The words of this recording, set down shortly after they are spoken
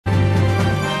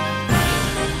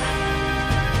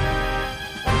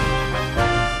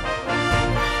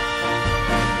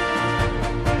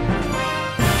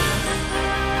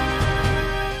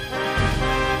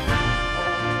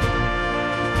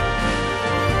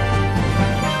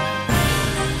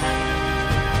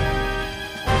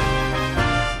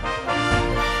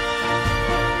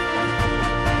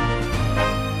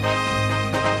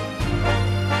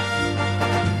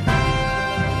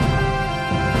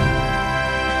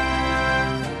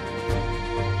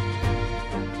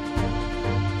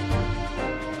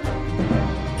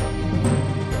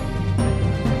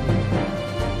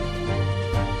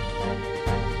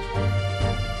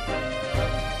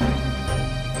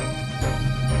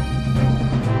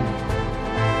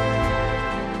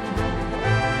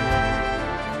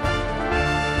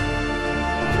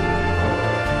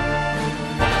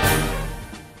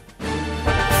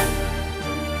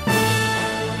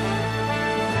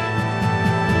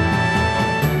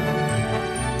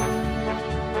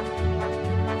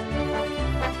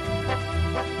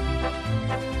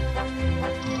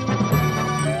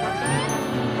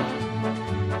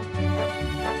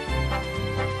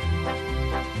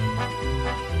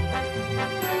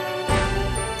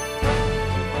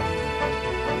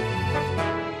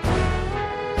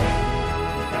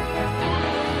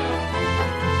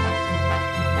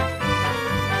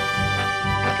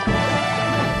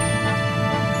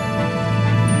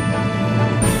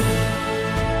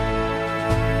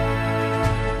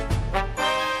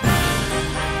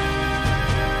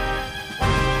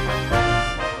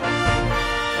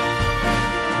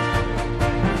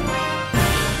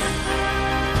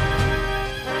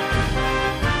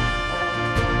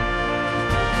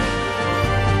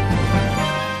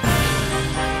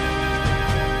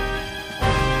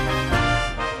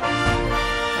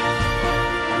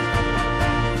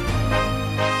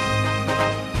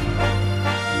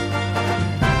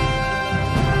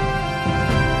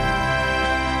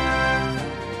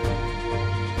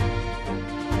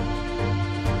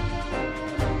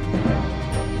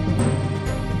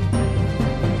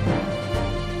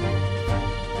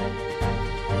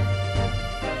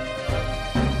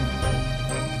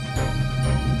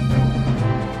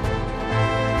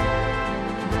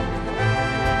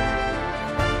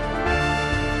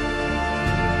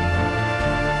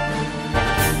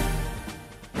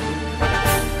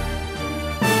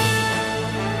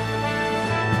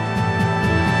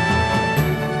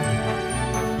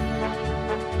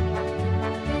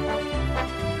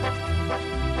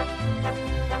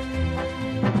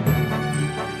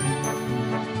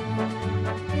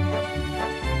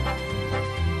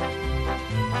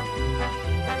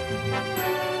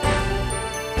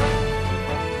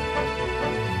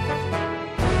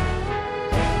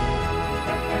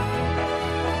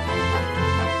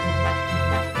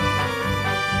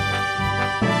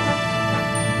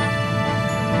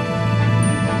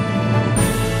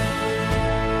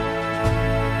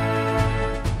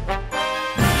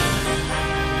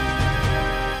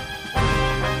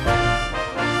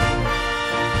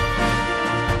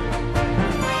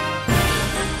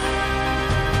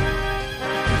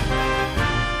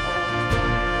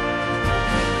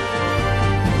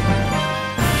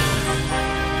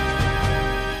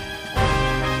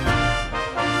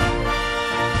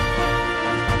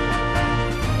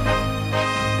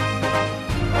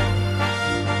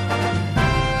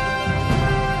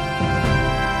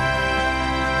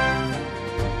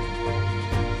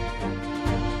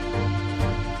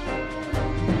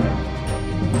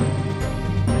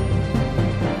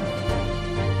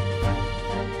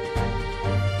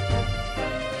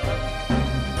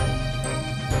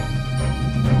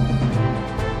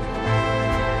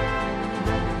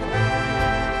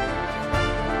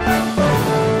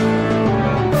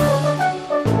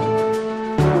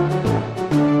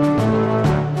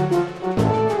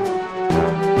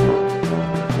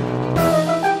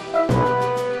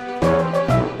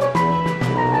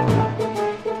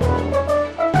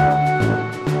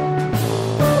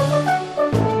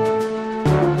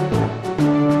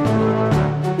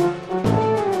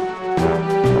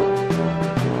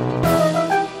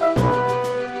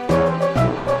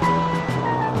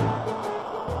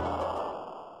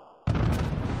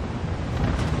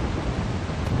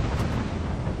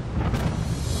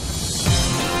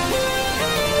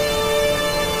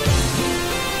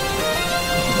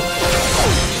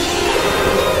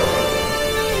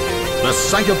The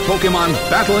sight of Pokémon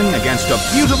battling against a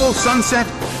beautiful sunset,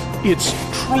 it's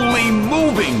truly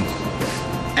moving.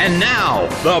 And now,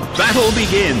 the battle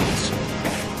begins.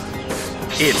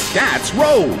 Its stats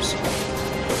rose.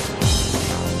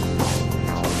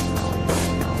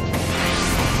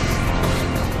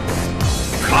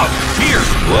 A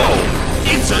fierce blow.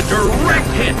 It's a direct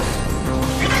hit.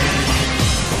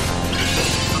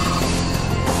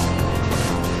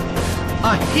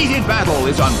 A heated battle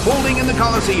is unfolding in the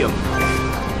Colosseum.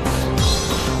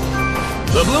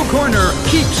 The blue corner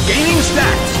keeps gaining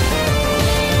stacks.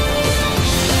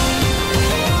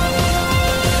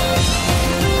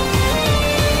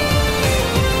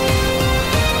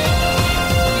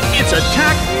 Its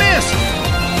attack missed.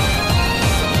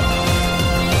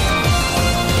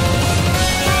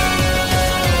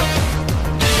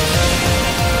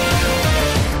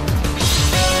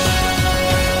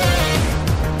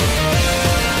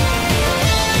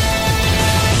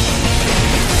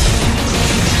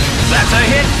 That's a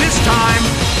hit this time.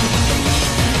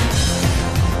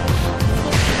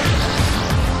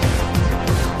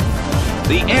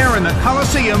 The air in the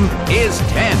Colosseum is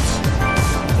tense.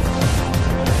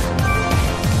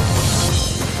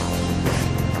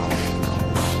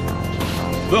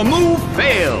 The move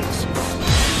fails.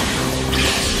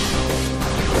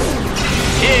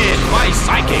 Hit by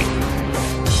Psychic.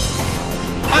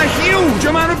 A huge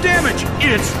amount of damage.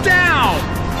 It's down.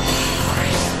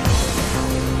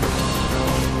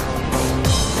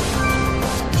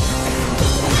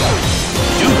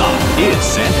 Dewgong is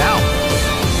sent out.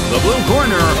 The blue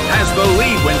corner has the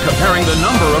lead when comparing the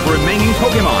number of remaining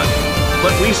Pokémon,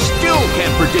 but we still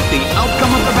can't predict the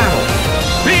outcome of the battle.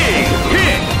 Big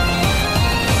hit!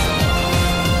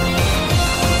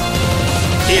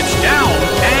 It's down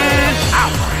and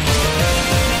out.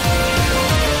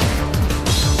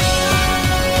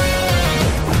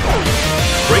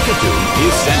 Kricketune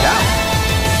is sent out.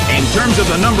 In terms of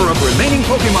the number of remaining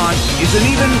Pokémon, it's an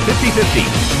even 50-50.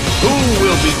 Who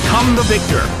will become the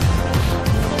victor?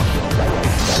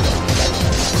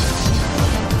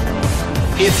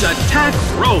 Its attack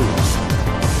rose.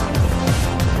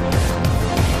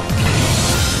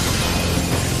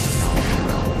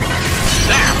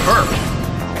 That hurt.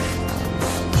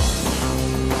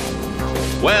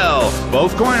 Well,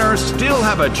 both corners still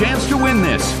have a chance to win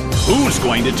this. Who's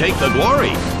going to take the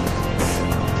glory?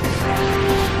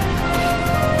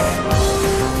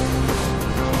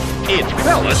 It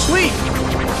fell asleep.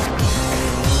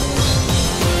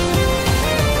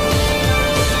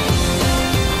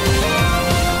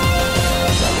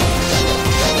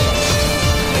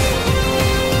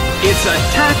 Its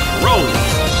attack rose.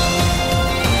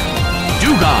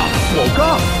 Dewgong woke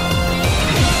up.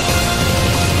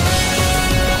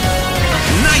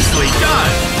 Nicely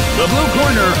done. The blue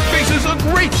corner faces a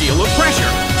great deal of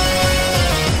pressure.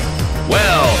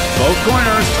 Well, both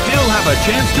corners still have a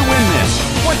chance to win this.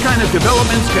 What kind of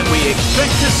developments can we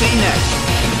expect to see next?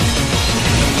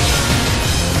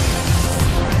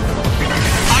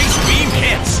 Ice beam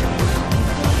hits.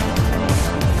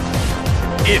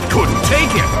 It couldn't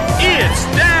take it. It's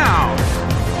down.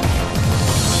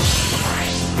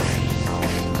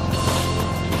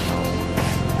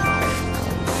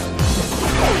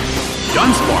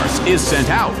 Dunsparce is sent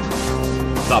out.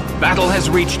 The battle has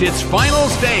reached its final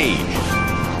stage.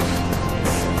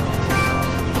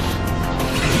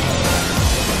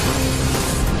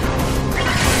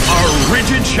 A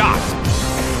rigid shot.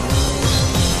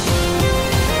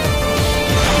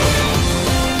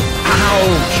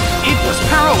 Ouch! It was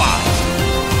paralyzed.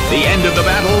 The end of the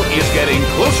battle is getting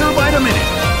closer by the minute.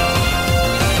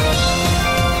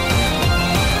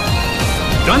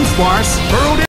 Dunsparce hurled it.